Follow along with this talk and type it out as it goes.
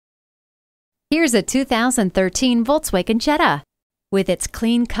Here's a 2013 Volkswagen Jetta. With its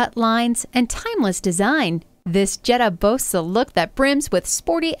clean-cut lines and timeless design, this Jetta boasts a look that brims with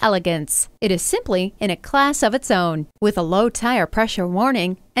sporty elegance. It is simply in a class of its own. With a low tire pressure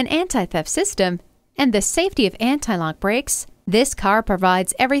warning, an anti-theft system, and the safety of anti-lock brakes, this car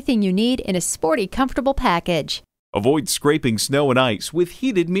provides everything you need in a sporty, comfortable package. Avoid scraping snow and ice with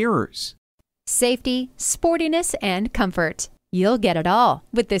heated mirrors. Safety, sportiness, and comfort. You'll get it all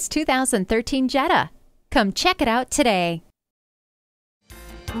with this 2013 Jetta. Come check it out today.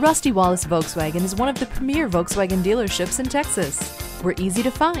 Rusty Wallis Volkswagen is one of the premier Volkswagen dealerships in Texas. We're easy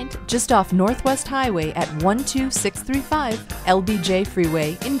to find just off Northwest Highway at 12635 LBJ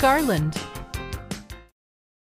Freeway in Garland.